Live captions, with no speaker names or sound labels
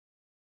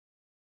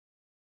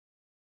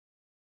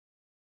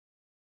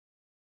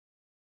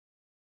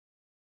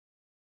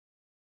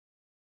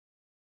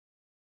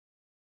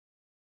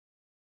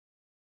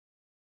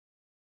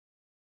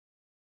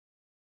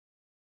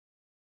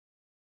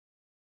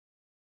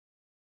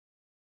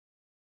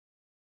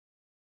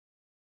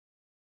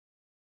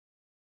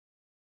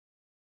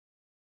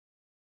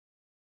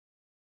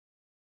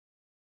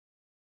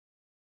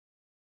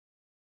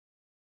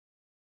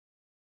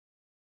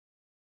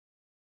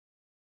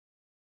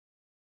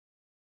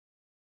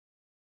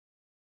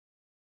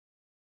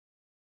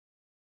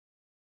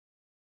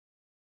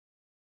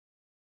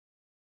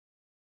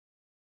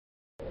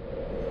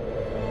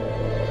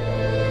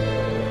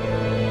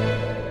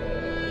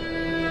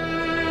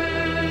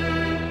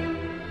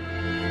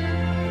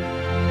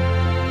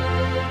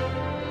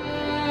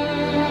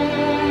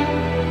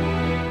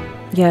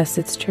Yes,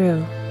 it's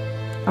true.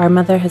 Our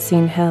mother has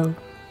seen hell,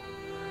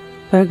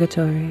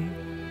 purgatory.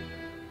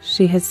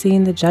 She has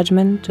seen the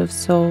judgment of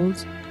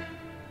souls.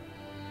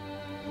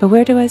 But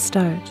where do I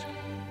start?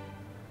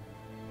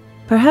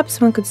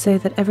 Perhaps one could say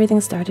that everything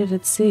started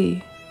at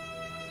sea,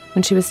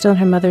 when she was still in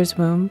her mother's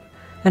womb,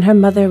 and her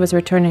mother was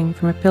returning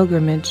from a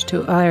pilgrimage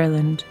to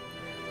Ireland.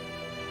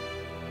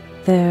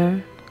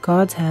 There,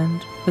 God's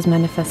hand was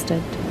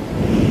manifested.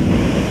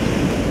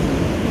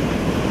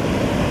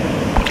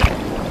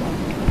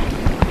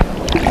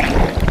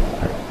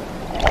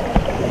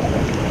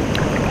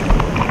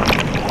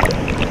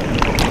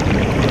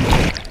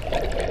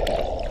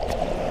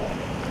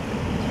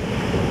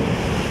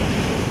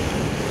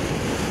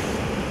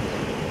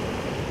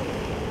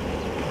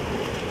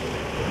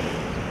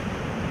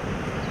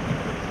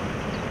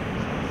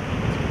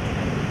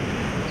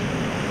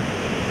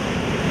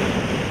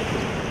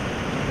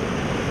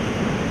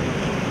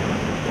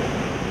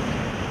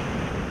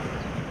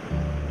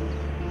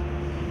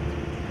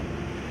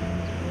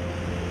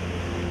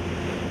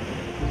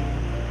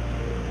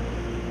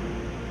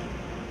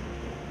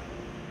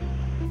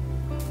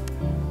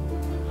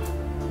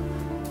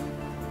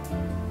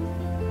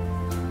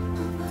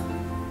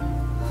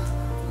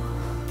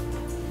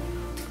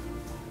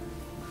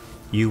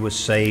 You were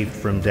saved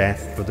from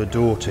death for the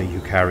daughter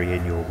you carry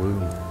in your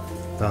womb.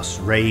 Thus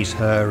raise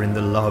her in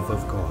the love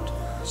of God,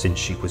 since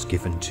she was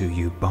given to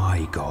you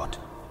by God.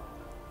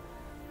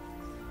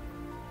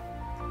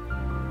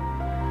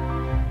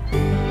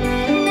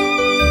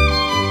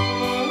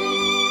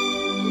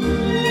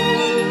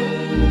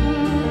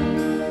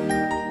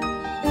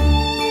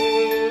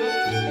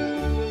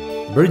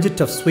 Bridget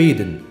of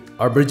Sweden,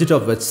 or Bridget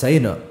of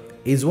Vadstena,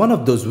 is one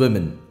of those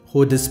women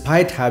who,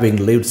 despite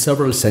having lived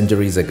several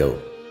centuries ago,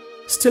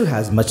 still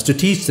has much to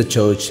teach the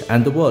Church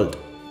and the world.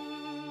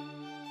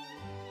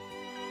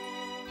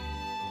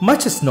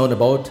 Much is known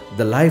about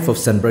the life of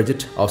St.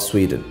 Bridget of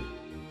Sweden.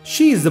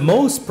 She is the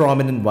most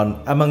prominent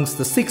one amongst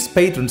the 6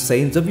 patron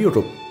saints of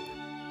Europe.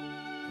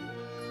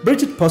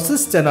 Bridget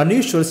possessed an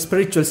unusual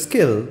spiritual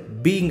skill,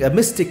 being a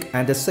mystic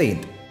and a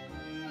saint.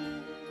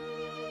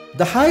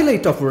 The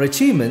highlight of her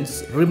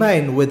achievements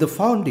remain with the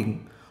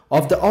founding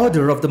of the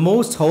Order of the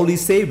Most Holy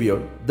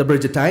Saviour, the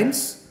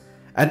Bridgetines,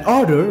 an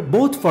order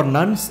both for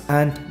nuns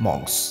and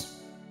monks.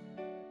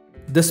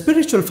 The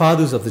spiritual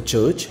fathers of the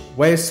Church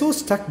were so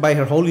struck by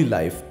her holy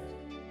life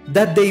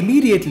that they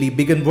immediately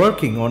began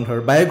working on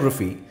her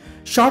biography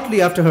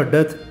shortly after her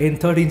death in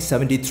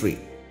 1373.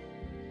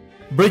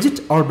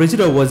 Bridget or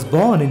Brigida was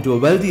born into a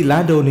wealthy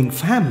landowning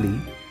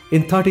family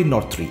in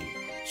 1303.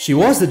 She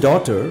was the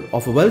daughter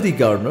of a wealthy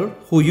gardener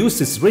who used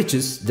his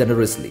riches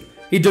generously.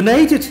 He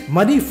donated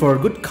money for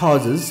good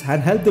causes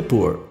and helped the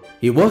poor.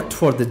 He worked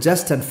for the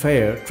just and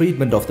fair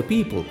treatment of the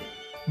people.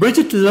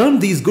 Bridget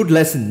learned these good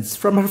lessons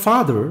from her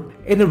father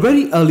in a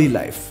very early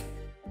life.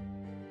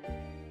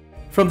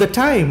 From the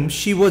time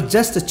she was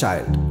just a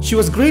child, she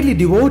was greatly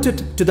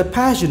devoted to the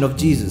passion of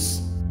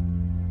Jesus.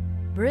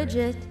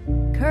 Bridget,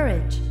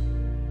 courage.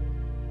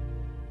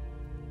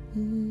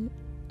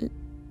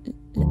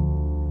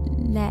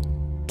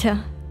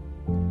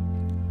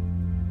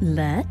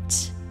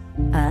 Let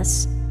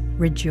us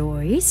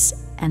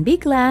rejoice and be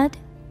glad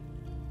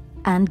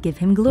and give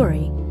him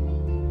glory,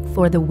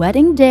 for the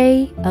wedding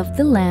day of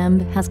the Lamb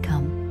has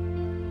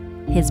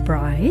come. His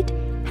bride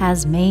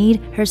has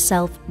made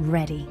herself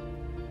ready.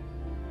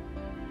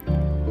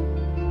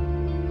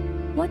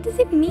 What does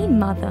it mean,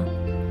 Mother?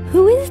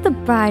 Who is the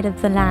bride of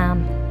the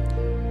Lamb?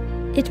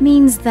 It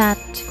means that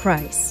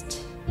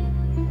Christ,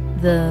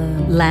 the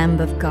Lamb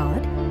of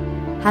God,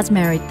 has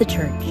married the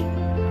church.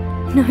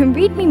 No,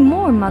 read me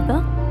more,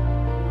 Mother.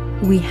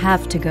 We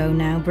have to go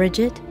now,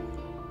 Bridget.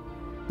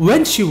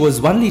 When she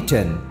was only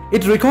 10,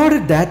 it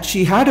recorded that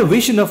she had a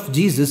vision of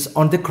Jesus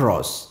on the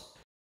cross.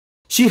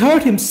 She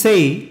heard him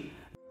say,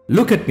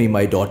 "Look at me,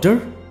 my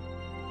daughter."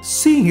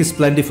 Seeing his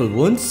plentiful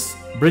wounds,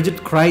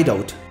 Bridget cried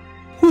out,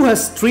 "Who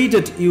has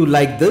treated you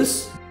like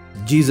this?"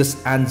 Jesus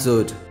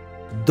answered,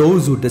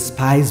 "Those who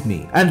despise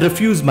me and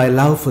refuse my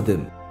love for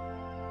them."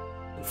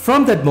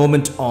 From that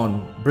moment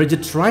on,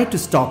 Bridget tried to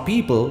stop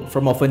people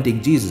from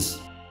offending Jesus.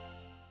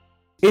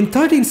 In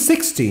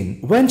 1316,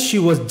 when she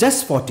was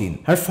just 14,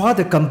 her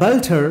father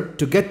compelled her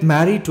to get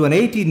married to an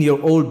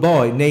 18-year-old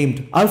boy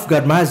named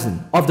Ulfgar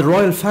Mason of the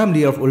royal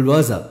family of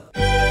Ulvasa.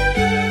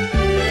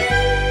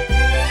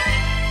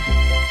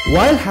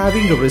 While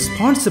having a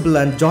responsible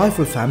and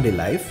joyful family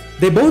life,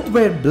 they both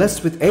were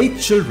blessed with 8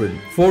 children,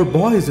 4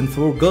 boys and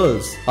 4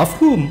 girls, of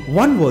whom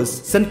one was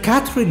St.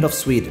 Catherine of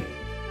Sweden.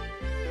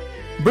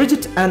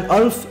 Bridget and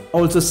Ulf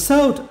also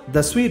served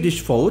the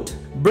Swedish fort,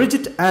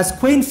 Bridget as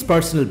Queen's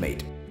personal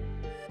maid.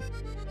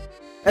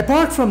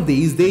 Apart from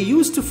these, they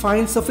used to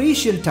find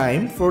sufficient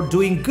time for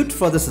doing good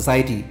for the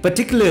society,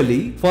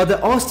 particularly for the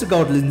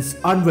Ostergotland's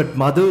unwed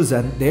mothers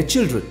and their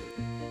children.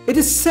 It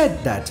is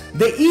said that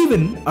they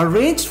even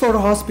arranged for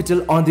a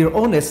hospital on their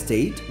own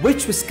estate,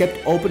 which was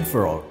kept open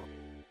for all.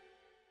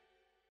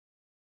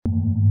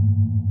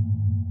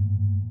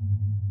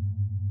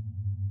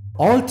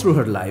 All through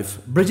her life,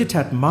 Bridget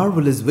had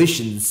marvelous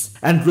visions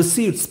and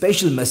received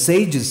special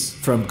messages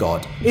from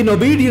God. In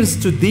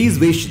obedience to these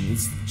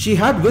visions, she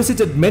had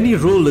visited many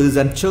rulers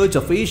and church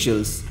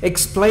officials,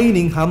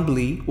 explaining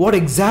humbly what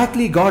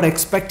exactly God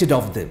expected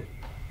of them.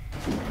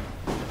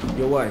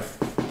 Your wife.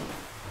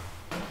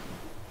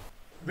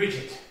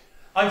 Bridget,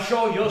 I'm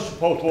sure your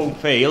support won't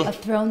fail. A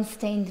throne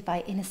stained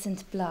by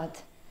innocent blood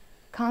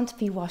can't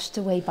be washed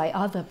away by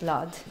other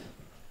blood.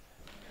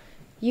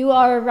 You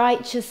are a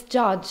righteous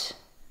judge,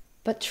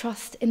 but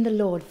trust in the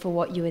Lord for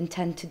what you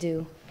intend to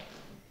do.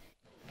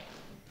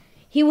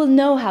 He will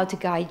know how to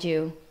guide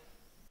you.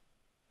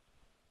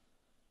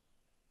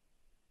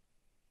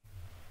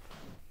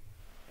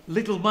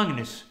 Little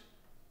Magnus,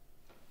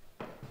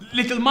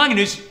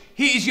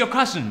 he is your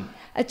cousin.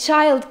 A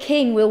child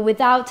king will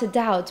without a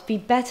doubt be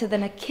better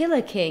than a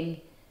killer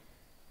king.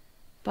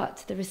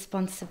 But the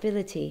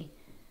responsibility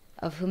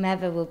of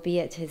whomever will be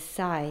at his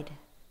side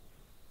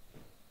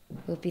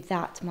will be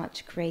that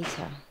much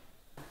greater.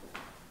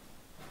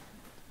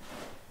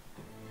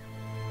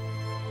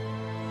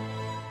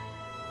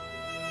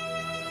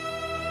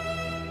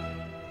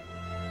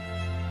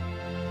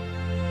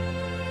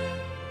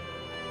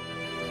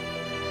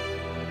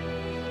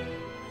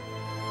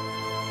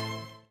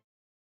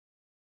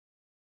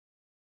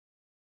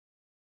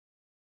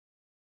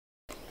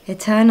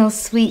 Eternal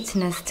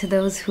sweetness to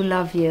those who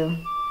love you,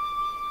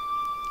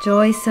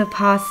 joy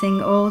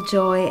surpassing all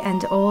joy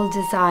and all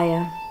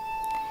desire,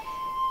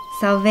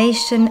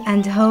 salvation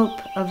and hope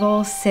of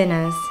all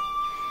sinners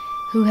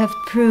who have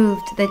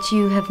proved that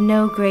you have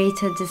no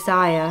greater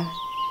desire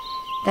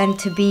than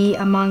to be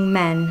among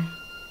men,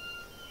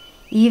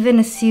 even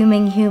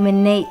assuming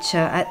human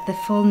nature at the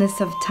fullness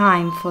of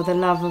time for the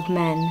love of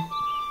men.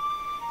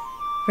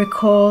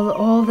 Recall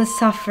all the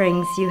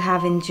sufferings you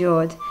have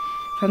endured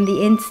from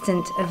the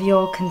instant of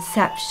your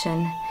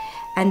conception,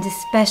 and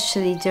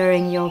especially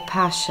during your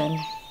passion,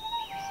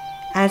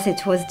 as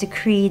it was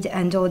decreed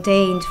and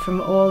ordained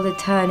from all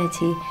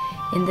eternity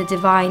in the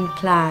divine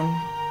plan.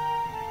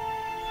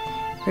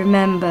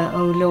 Remember,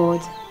 O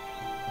Lord,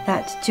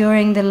 that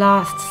during the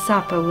Last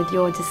Supper with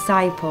your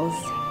disciples,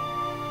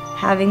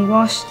 having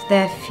washed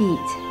their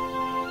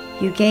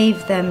feet, you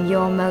gave them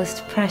your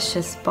most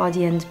precious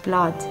body and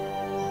blood.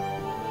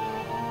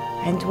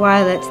 And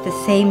while at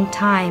the same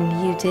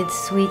time you did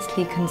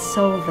sweetly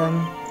console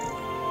them,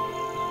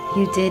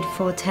 you did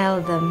foretell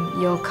them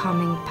your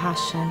coming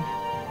passion.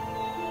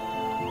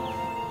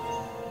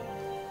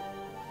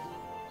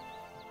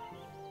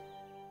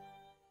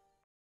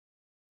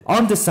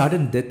 On the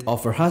sudden death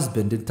of her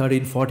husband in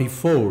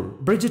 1344,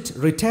 Bridget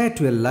retired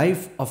to a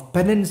life of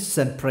penance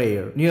and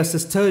prayer near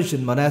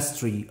Cistercian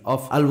monastery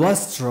of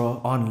Alvastra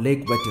on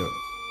Lake Wetter.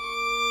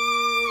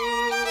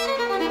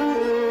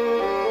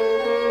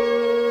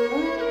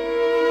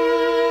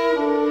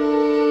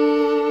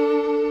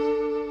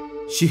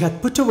 She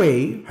had put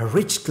away her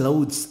rich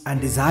clothes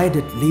and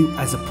decided to live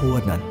as a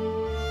poor nun.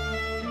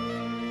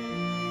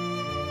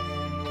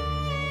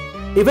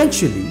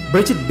 Eventually,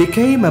 Bridget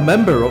became a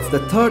member of the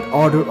Third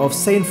Order of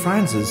St.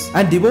 Francis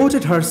and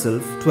devoted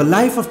herself to a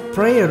life of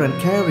prayer and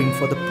caring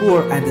for the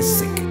poor and the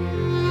sick.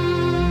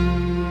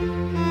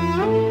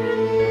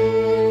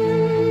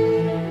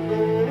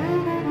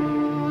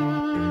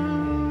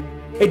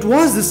 It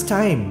was this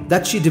time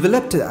that she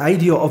developed the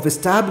idea of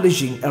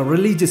establishing a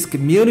religious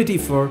community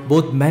for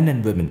both men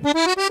and women.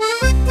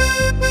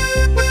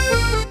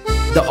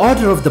 The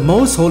Order of the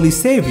Most Holy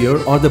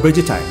Saviour, or the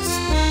Bridgetines.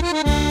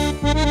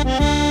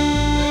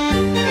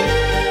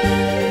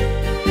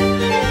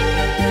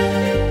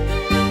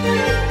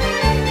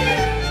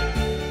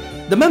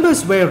 The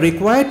members were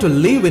required to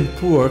live in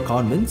poor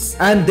convents,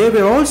 and they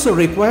were also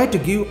required to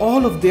give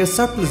all of their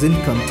surplus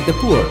income to the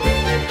poor.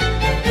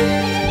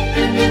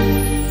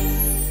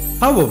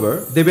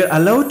 However, they were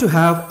allowed to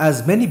have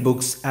as many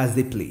books as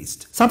they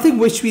pleased, something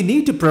which we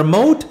need to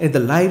promote in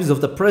the lives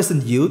of the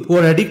present youth who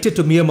are addicted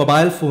to mere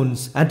mobile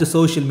phones and to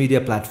social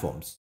media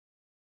platforms.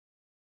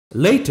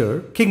 Later,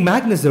 King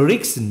Magnus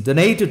Eriksson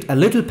donated a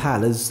little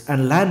palace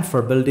and land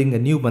for building a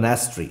new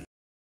monastery.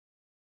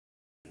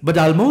 But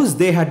almost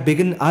they had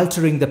begun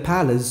altering the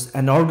palace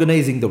and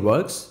organizing the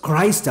works,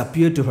 Christ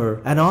appeared to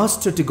her and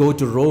asked her to go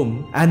to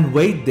Rome and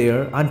wait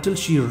there until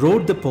she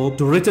wrote the Pope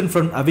to return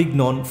from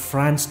Avignon,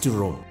 France to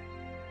Rome.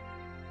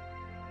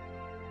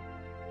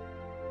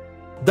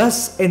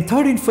 Thus, in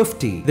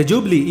 1350, the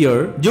Jubilee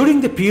year,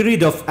 during the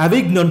period of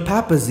Avignon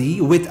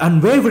papacy, with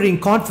unwavering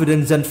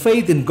confidence and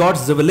faith in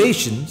God's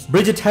revelations,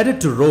 Bridget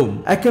headed to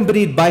Rome,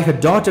 accompanied by her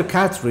daughter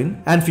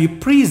Catherine and few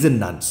priests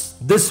and nuns.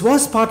 This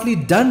was partly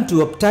done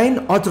to obtain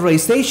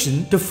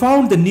authorization to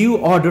found the new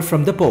order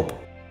from the Pope.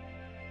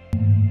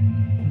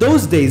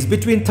 Those days,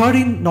 between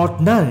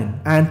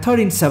 1309 and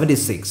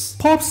 1376,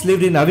 popes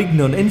lived in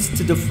Avignon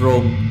instead of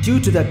Rome due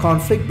to the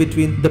conflict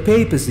between the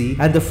papacy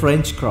and the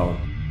French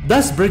crown.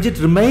 Thus, Bridget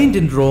remained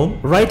in Rome,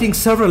 writing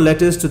several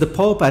letters to the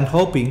Pope and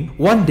hoping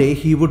one day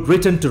he would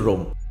return to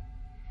Rome.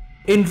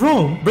 In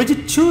Rome,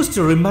 Bridget chose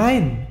to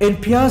remain in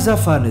Piazza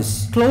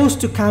Furnace, close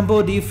to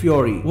Campo di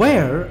Fiori,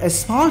 where a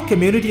small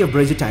community of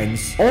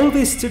Bridgetines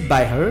always stood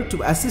by her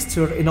to assist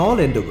her in all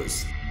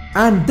endeavors.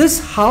 And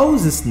this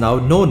house is now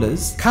known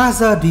as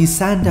Casa di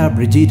Santa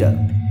Brigida.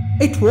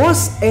 It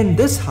was in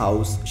this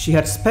house she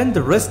had spent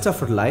the rest of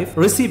her life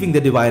receiving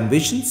the divine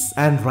visions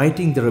and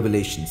writing the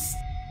revelations.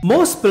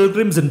 Most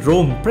pilgrims in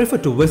Rome prefer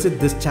to visit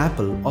this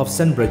chapel of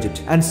St.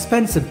 Bridget and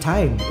spend some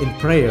time in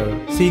prayer,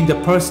 seeing the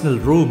personal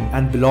room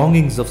and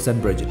belongings of St.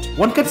 Bridget.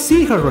 One can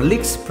see her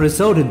relics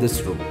preserved in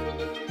this room.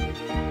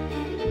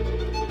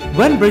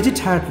 When Bridget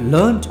had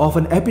learnt of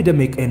an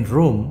epidemic in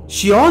Rome,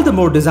 she all the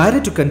more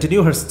decided to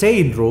continue her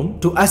stay in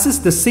Rome to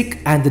assist the sick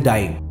and the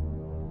dying.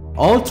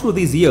 All through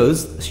these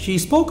years, she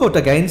spoke out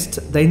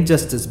against the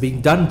injustice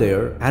being done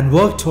there and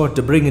worked toward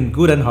to bring in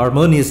good and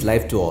harmonious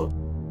life to all.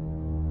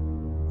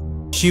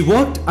 She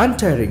worked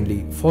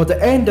untiringly for the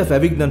end of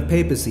Avignon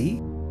papacy.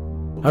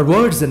 Her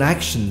words and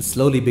actions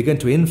slowly began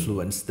to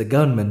influence the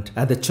government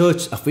and the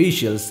church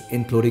officials,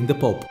 including the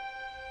Pope.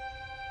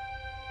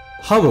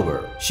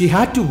 However, she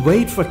had to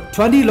wait for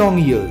 20 long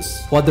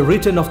years for the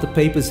return of the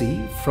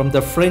papacy from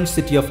the French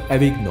city of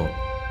Avignon.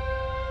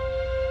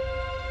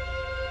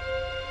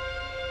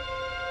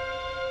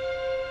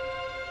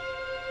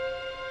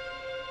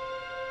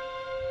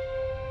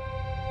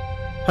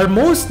 Her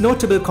most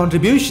notable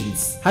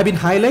contributions have been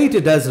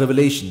highlighted as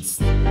revelations.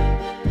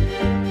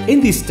 In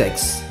these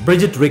texts,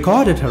 Bridget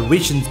recorded her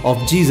visions of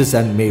Jesus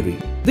and Mary.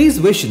 These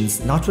visions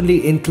not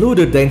only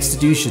included the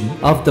institution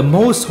of the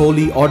most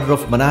holy order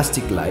of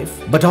monastic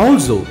life, but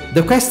also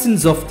the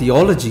questions of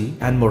theology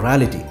and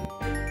morality.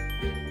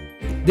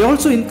 They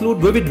also include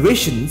vivid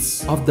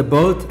visions of the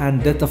birth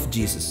and death of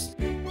Jesus.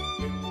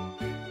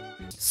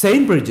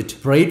 Saint Bridget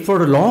prayed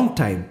for a long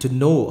time to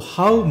know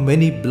how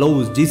many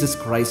blows Jesus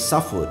Christ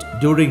suffered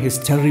during his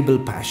terrible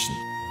passion.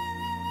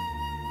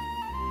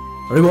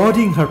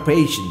 Rewarding her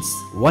patience,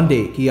 one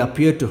day he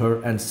appeared to her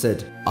and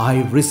said,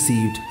 "I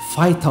received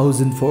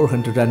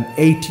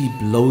 5,480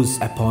 blows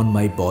upon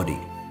my body.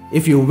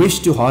 If you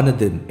wish to honor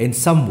them in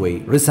some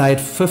way, recite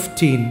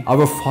 15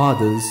 Our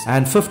Fathers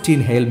and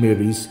 15 Hail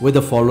Marys with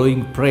the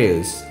following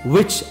prayers,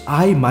 which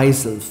I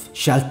myself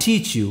shall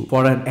teach you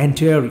for an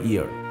entire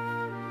year.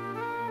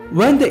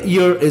 When the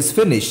year is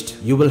finished,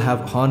 you will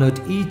have honored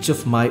each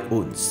of my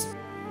oaths."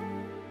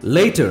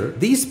 Later,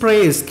 these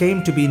prayers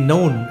came to be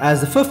known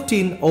as the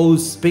 15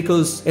 oaths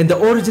because in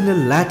the original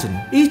Latin,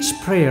 each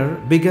prayer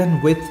began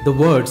with the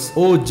words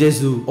O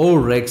Jesu, O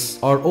Rex,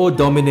 or O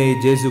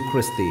Domine Jesu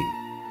Christi.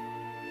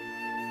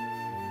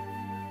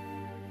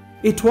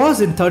 It was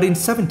in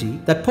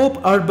 1370 that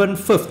Pope Urban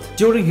V,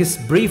 during his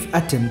brief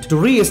attempt to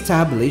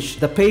re-establish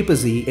the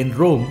papacy in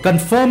Rome,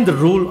 confirmed the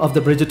rule of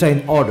the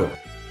Bridgetine order.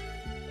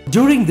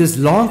 During this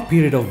long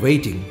period of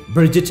waiting,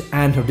 Bridget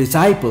and her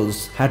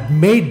disciples had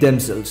made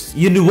themselves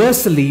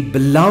universally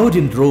beloved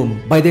in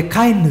Rome by their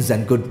kindness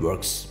and good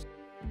works.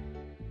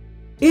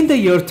 In the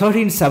year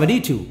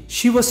 1372,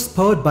 she was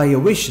spurred by a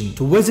vision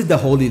to visit the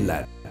Holy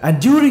Land.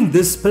 And during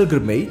this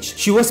pilgrimage,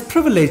 she was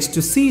privileged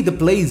to see the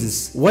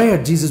places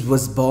where Jesus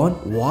was born,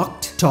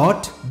 walked,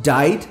 taught,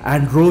 died,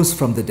 and rose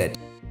from the dead.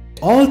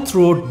 All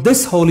throughout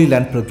this Holy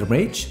Land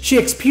pilgrimage, she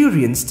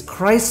experienced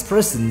Christ's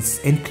presence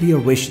in clear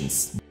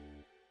visions.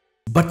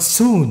 But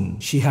soon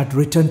she had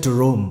returned to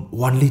Rome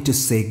only to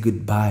say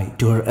goodbye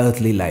to her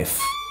earthly life.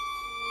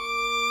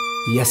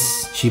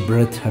 Yes, she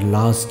breathed her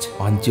last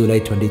on July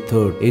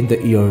 23rd in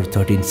the year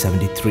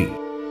 1373.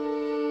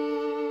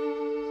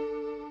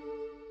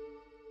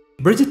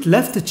 Bridget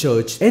left the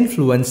church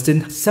influenced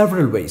in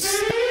several ways.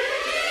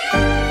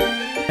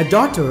 Her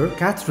daughter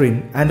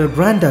Catherine and her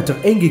granddaughter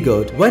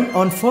Ingigerd went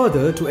on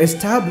further to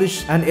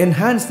establish and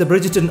enhance the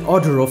Bridgeton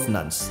order of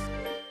nuns.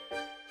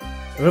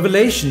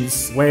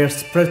 Revelations were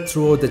spread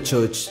throughout the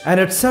church and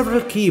had several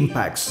key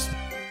impacts.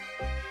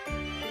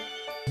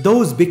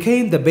 Those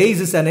became the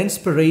basis and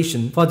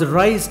inspiration for the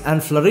rise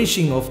and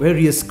flourishing of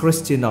various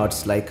Christian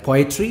arts like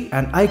poetry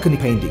and iconic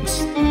paintings.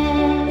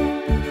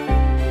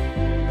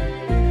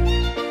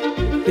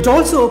 It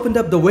also opened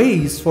up the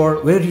ways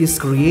for various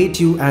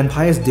creative and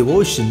pious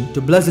devotion to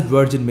Blessed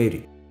Virgin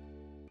Mary.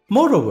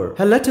 Moreover,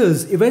 her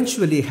letters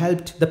eventually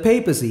helped the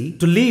papacy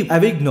to leave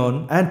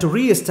Avignon and to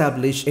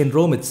re-establish in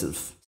Rome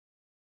itself.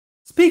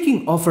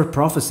 Speaking of her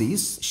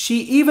prophecies,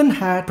 she even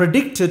had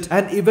predicted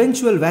an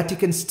eventual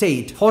Vatican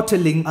state,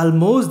 foretelling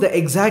almost the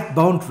exact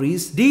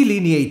boundaries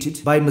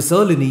delineated by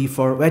Mussolini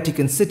for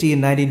Vatican City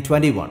in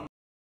 1921.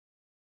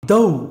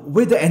 Though,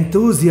 with the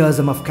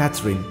enthusiasm of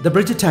Catherine, the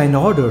Bridgetine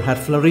order had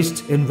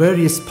flourished in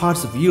various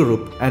parts of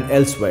Europe and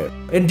elsewhere.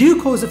 In due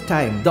course of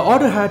time, the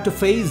order had to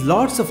face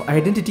lots of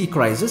identity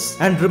crises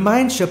and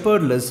remain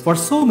shepherdless for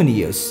so many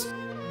years.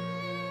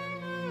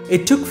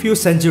 It took few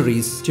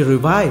centuries to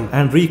revive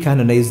and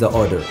recanonize the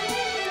order.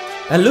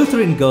 A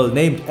Lutheran girl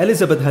named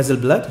Elizabeth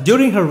Hasselblad,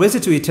 during her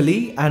visit to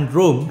Italy and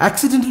Rome,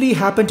 accidentally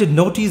happened to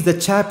notice the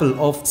chapel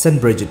of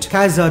St. Bridget,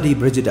 Casa di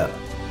Brigida.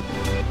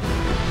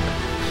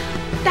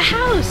 The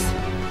house!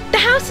 The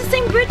house of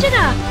St.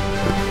 Brigida!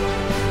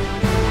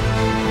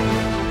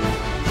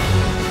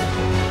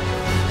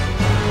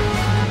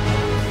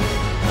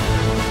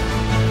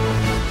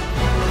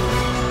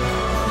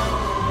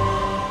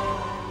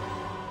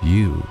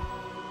 you,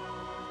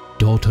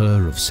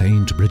 daughter of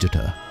Saint Bridget,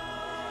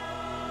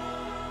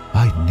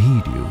 I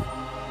need you.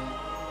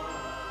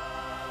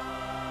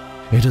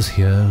 It is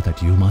here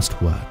that you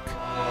must work.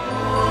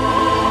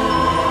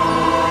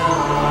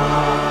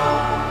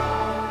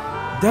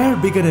 There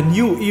began a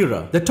new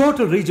era, the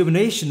total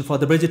rejuvenation for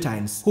the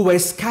Bridgetines, who were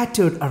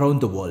scattered around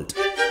the world.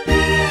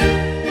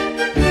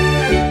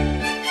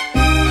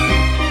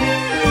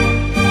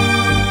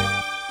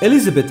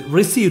 Elizabeth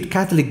received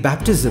Catholic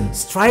baptism,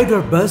 strived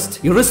her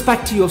best,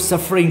 irrespective of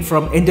suffering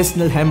from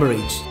intestinal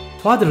hemorrhage,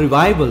 for the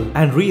revival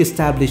and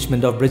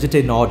re-establishment of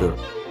Bridgetine order,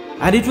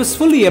 and it was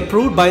fully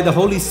approved by the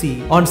Holy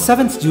See on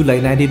 7th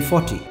July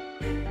 1940.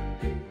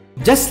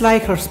 Just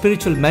like her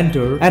spiritual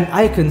mentor and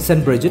icon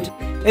St. Bridget,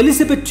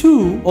 Elizabeth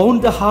too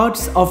owned the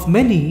hearts of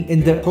many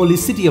in the holy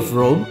city of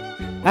Rome,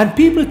 and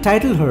people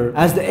title her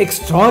as the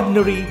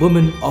extraordinary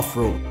woman of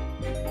Rome.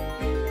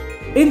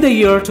 In the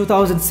year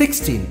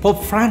 2016,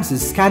 Pope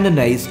Francis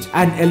canonized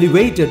and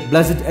elevated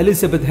Blessed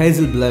Elizabeth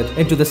Hazelblood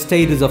into the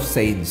status of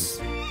saints.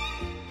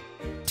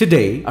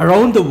 Today,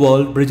 around the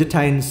world,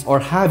 Bridgetines are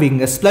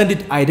having a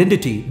splendid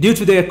identity due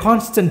to their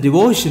constant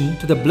devotion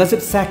to the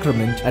Blessed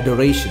Sacrament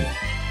adoration.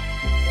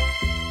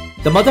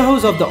 The mother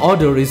house of the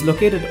order is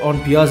located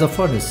on Piazza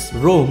Furnace,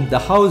 Rome, the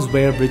house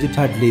where Bridget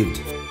had lived.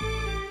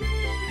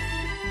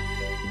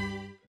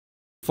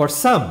 For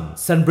some,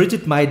 St.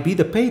 Bridget might be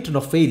the patron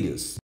of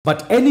failures,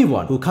 but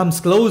anyone who comes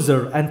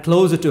closer and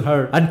closer to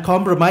her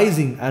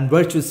uncompromising and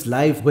virtuous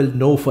life will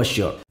know for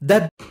sure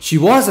that she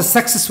was a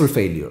successful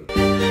failure.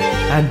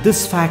 And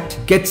this fact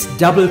gets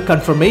double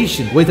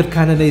confirmation with her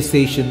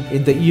canonization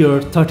in the year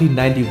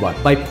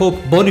 1391 by Pope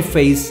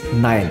Boniface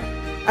IX.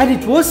 And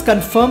it was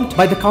confirmed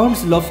by the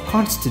Council of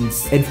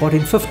Constance in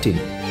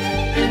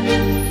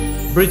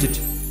 1415. Bridget,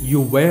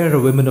 you were a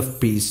woman of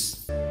peace.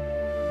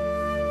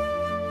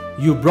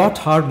 You brought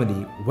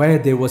harmony where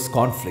there was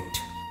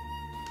conflict.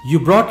 You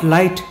brought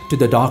light to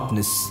the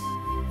darkness.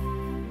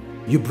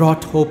 You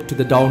brought hope to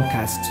the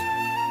downcast.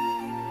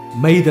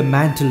 May the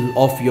mantle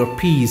of your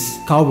peace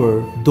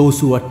cover those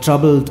who are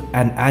troubled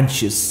and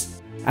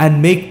anxious,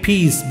 and make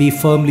peace be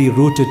firmly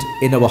rooted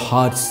in our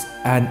hearts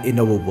and in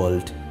our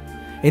world.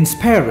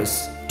 Inspire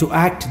us to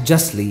act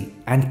justly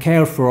and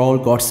care for all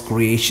God's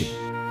creation.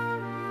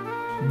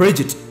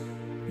 Bridget,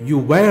 you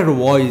were a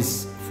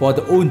voice for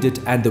the wounded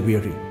and the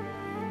weary.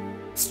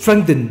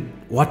 Strengthen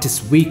what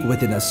is weak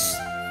within us.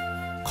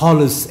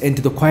 Call us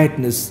into the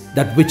quietness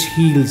that which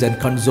heals and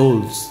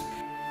consoles.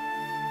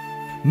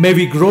 May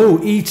we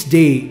grow each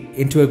day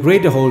into a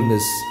greater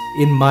wholeness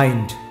in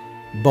mind,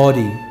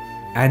 body,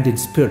 and in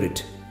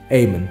spirit.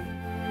 Amen.